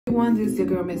Everyone, this is your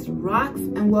girl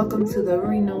MsRoxxz, and welcome to the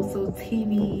Reynoso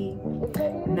TV.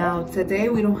 Now today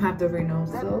we don't have the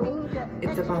Reynoso,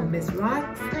 it's about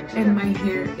MsRoxxz and my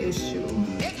hair issue.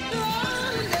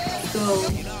 So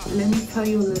let me tell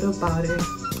you a little about it.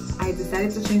 I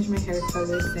decided to change my hair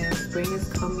color since spring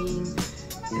is coming,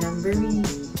 and I'm very,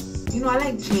 I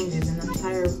like changes and I'm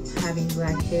tired of having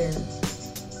black hair.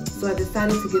 So I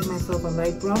decided to give myself a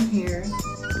light brown hair.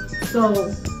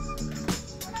 So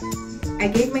I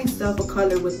gave myself a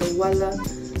color with the Wella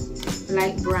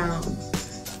light brown,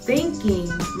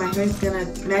 thinking my hair is gonna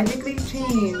magically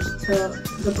change to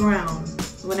the brown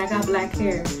when I got black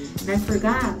hair. And I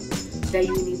forgot that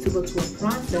you need to go to a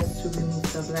process to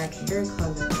remove the black hair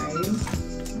color, right?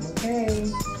 Okay.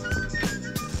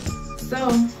 So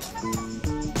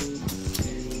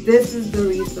this is the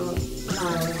result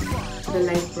of the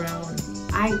light brown.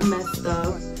 I messed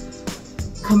up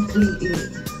completely.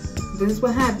 This is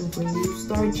what happens when you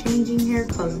start changing hair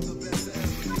color.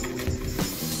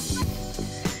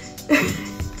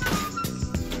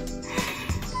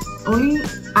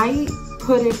 I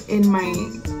put it in my,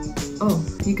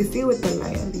 you can see with the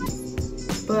light at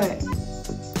least, but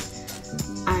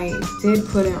I did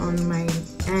put it on my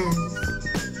ends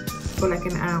for like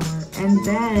an hour, and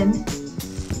then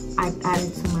I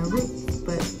added to my roots.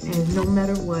 But no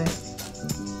matter what,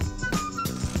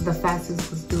 the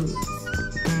fastest was through this.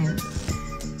 And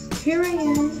here I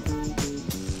am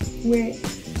with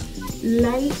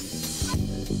light.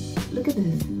 Look at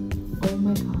this. Oh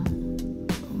my god.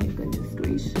 Oh my goodness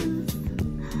gracious.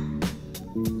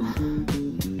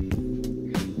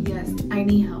 Yes, I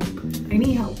need help. I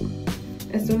need help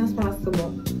as soon as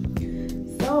possible.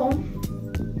 So,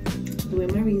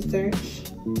 doing my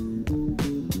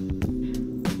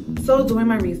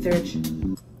research.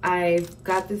 I've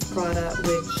got this product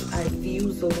which I've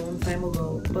used a long time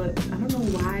ago, but I don't know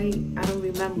why I don't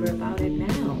remember about it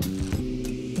now.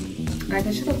 Like,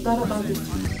 I should have thought about this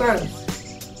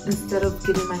first instead of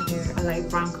giving my hair a light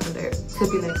brown color to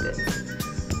be like this.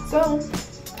 So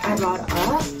I bought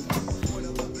color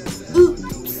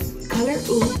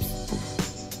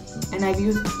Oops, and I've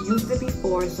used it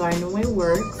before, so I know it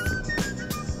works.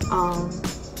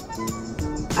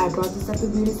 I brought this at the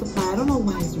beauty supply. I don't know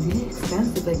why it's really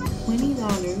expensive, like $20.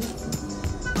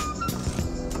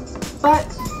 But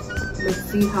let's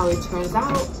see how it turns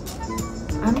out.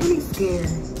 I'm really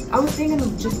scared. I was thinking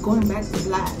of just going back to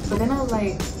black, but then I was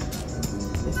like,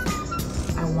 listen,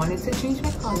 I wanted to change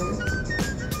my color.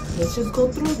 Let's just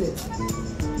go through this.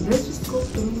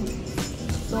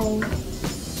 So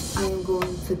I am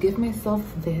going to give myself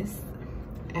this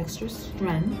extra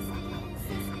strength.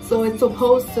 So it's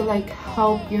supposed to like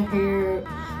help your hair,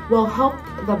 help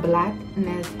the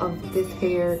blackness of this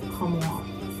hair come off.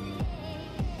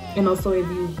 And also if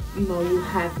you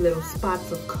have little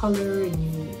spots of color and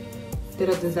you did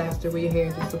a disaster with your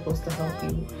hair, it's supposed to help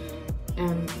you.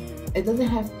 And it doesn't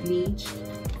have bleach.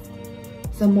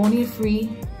 It's ammonia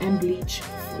free and bleach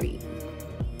free.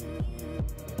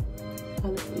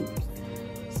 Color Oops.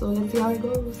 So let's see how it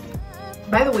goes.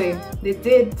 By the way, they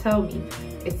did tell me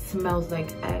it smells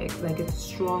like eggs, like it's a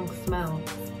strong smell.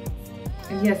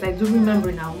 And yes, I do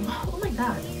remember now. Oh my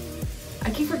god, I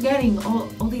keep forgetting all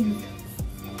these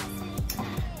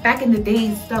back in the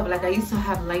day stuff. Like, I used to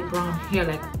have light brown hair,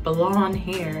 like blonde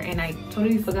hair, and I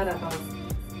totally forgot about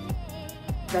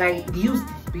that I used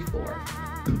this before.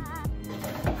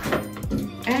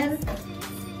 And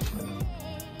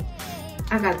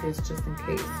I got this just in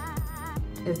case.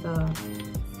 It's a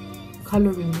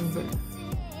color remover.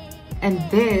 And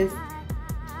this,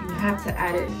 you have to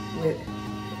add it with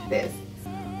this.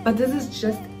 But this is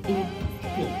just a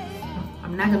base.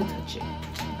 I'm not gonna touch it.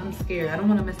 I'm scared. I don't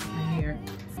wanna mess with my hair.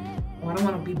 Or I don't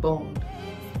wanna be bald.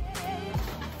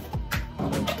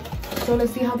 So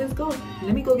let's see how this goes.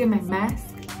 Let me go get my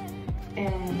mask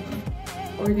and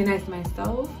organize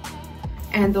myself.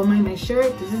 And don't mind my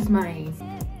shirt. This is my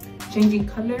changing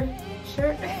color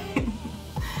shirt.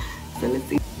 So let's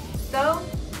see. So,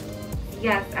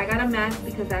 yes, I got a mask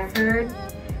because I heard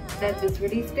that this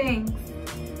really stinks.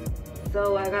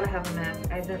 So I gotta have a mask.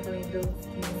 I definitely do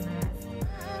need a mask.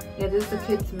 Yeah, this is a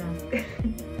kid's mask.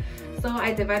 So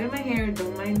I divided my hair.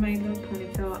 Don't mind my little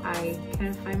ponytail. I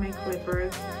can't find my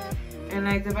clippers. And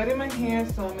I divided my hair,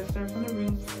 so I'm gonna start from the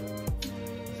roots.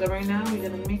 So right now we're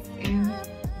gonna mix in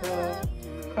the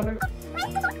color.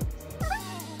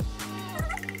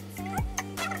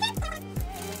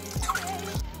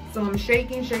 So I'm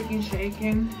shaking.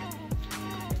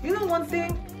 You know one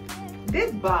thing?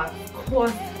 This box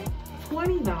cost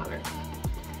 $20,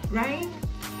 right?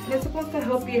 And it's supposed to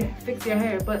help you fix your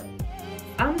hair, but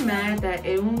I'm mad that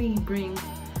it only brings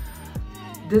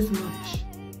this much.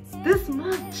 This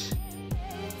much.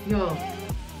 Yo,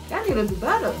 y'all need to do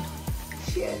better.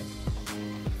 Shit.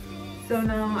 So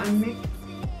now I mix.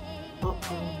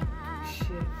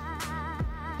 Shit.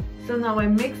 So now I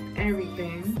mixed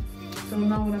everything. So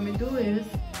now what I'm gonna do is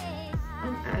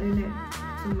I'm adding it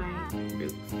to my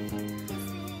roots.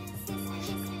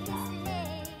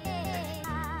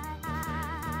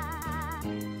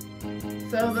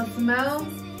 So the smell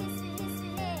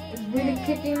is really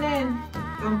kicking in.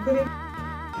 So I'm putting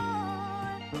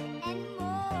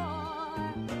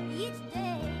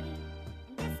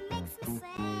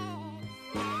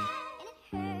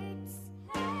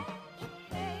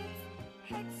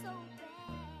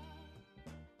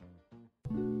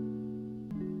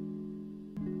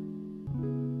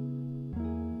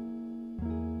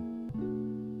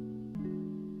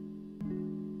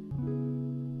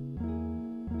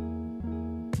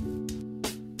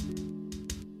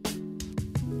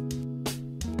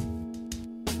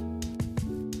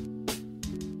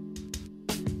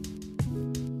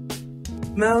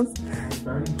smells.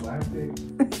 Burning plastic.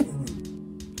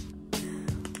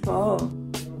 Oh.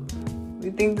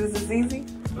 You think this is easy?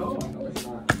 No, I know it's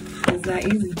not. It's not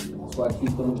easy. That's why I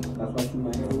keep them. That's why I keep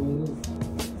my hair the way it is.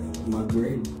 My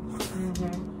grade.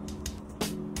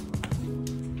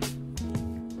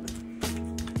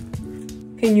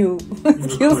 Can you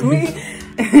excuse me?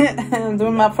 I'm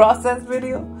doing my process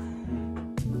video.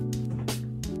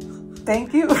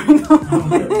 Thank you.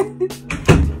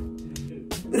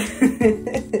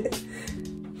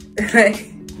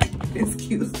 Like,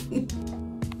 excuse me.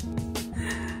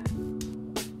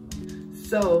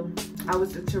 So I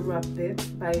was interrupted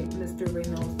by Mr.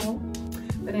 Reynoso.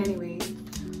 But anyway,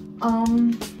 I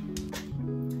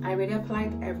already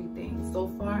applied everything. So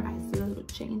far I see little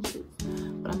changes,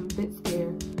 but I'm a bit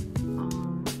scared.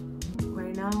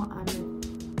 Right now I'm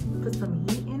gonna put some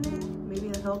heat in it. Maybe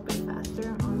it'll help it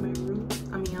faster on my roots.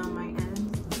 I mean on my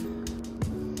ends.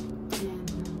 And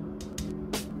we'll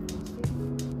see.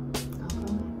 I'll go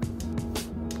ahead.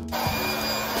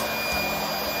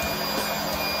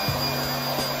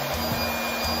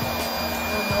 I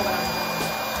don't know what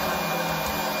I'm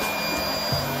doing.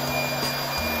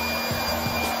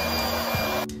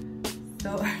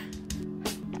 So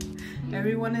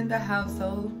everyone in the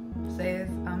household says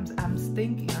I'm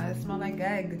stinky. I smell like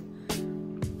egg.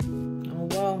 Oh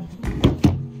well.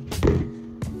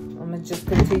 I'm gonna just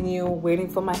continue waiting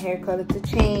for my hair color to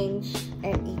change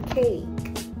and eat cake.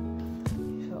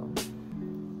 So.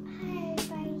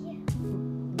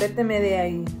 Vete me de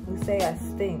ahí. You say I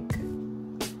stink.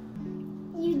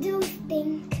 You do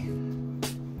stink.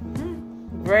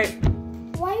 Right.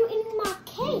 Why are you eating my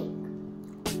cake?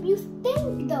 You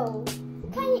stink though.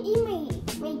 How can you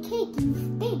eat my cake? You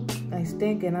stink. I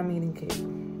stink and I'm eating cake.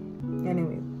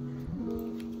 Anyway,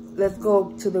 let's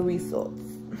go to the results.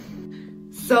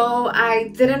 So I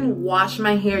didn't wash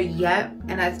my hair yet,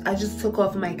 and I just took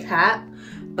off my cap,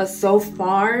 but so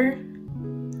far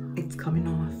it's coming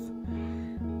off.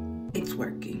 It's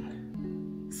working.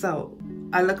 So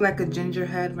I look like a ginger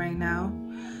head right now.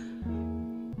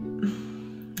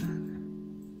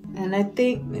 And I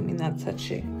think, let me not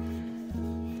touch it.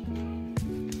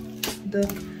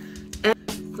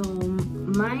 So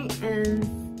my ends,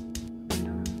 I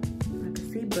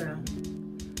can see brown.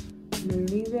 I'm gonna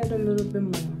leave it a little bit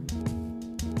more.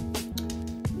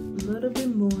 A little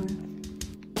bit more.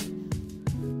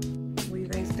 What do you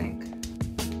guys think?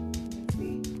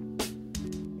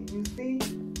 You see?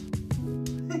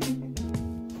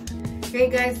 Hey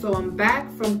guys, so I'm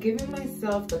back from giving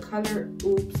myself the color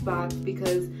oops box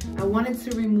because I wanted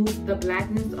to remove the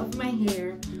blackness of my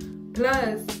hair.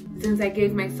 Plus, since I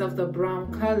gave myself the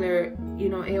brown color, you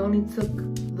know, it only took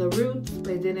the roots,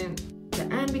 but it didn't the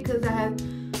end because I had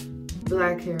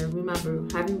black hair. Remember,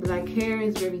 having black hair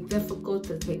is very difficult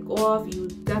to take off. You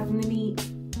definitely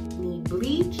need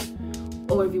bleach,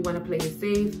 or if you want to play it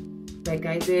safe, like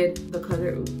I did, the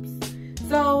color oops.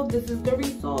 So this is the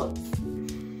results.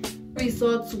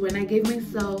 When I gave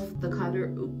myself the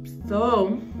color oops.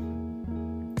 So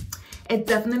it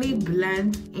definitely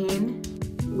blends in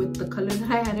with the color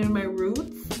that I had in my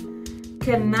roots.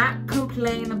 Cannot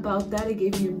complain about that. It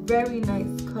gave me a very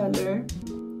nice color.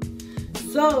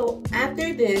 So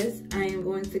after this, I am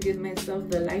going to give myself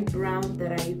the light brown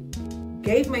that I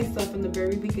gave myself in the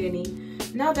very beginning.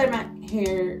 Now that my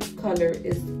hair color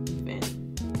is even.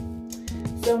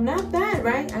 So not bad,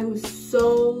 right? I was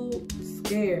so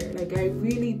scared. Like I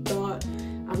really thought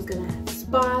I was gonna have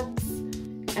spots,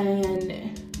 and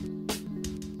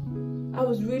I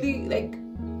was really like,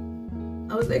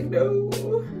 I was like, no,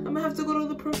 I'm gonna have to go to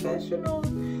the professionals.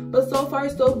 But so far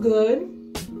so good.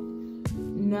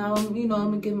 now, you know, I'm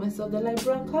gonna give myself the light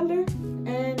brown color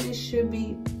and it should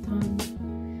be done.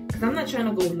 Because I'm not trying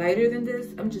to go lighter than this.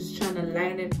 I'm just trying to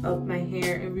lighten up my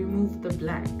hair and remove the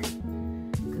black.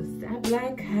 Because that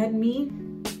black had me,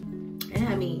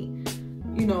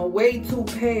 you know, way too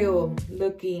pale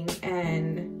looking,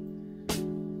 and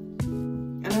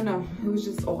I don't know, it was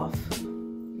just off.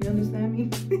 You understand me?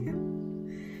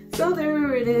 So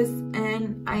there it is,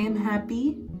 and I am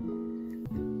happy.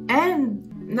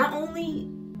 And not only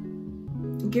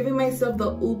giving myself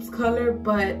the oops color,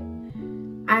 but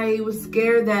I was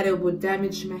scared that it would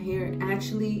damage my hair.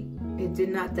 Actually, it did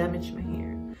not damage my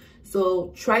hair.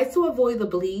 So try to avoid the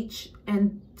bleach,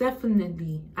 and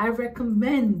definitely I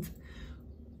recommend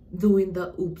doing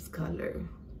the oops color.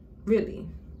 Really,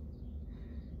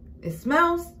 it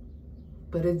smells,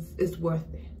 but it's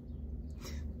worth it.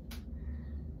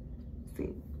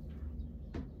 See.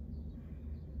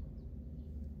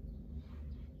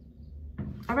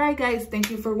 All right, guys,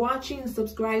 thank you for watching.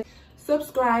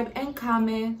 Subscribe and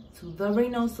comment to the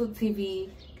Reynoso TV.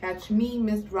 Catch me,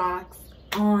 MsRoxxz,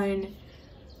 on,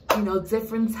 you know,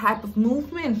 different type of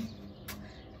movement.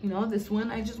 You know, this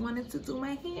one I just wanted to do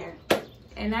my hair,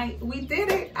 and we did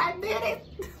it. I did it.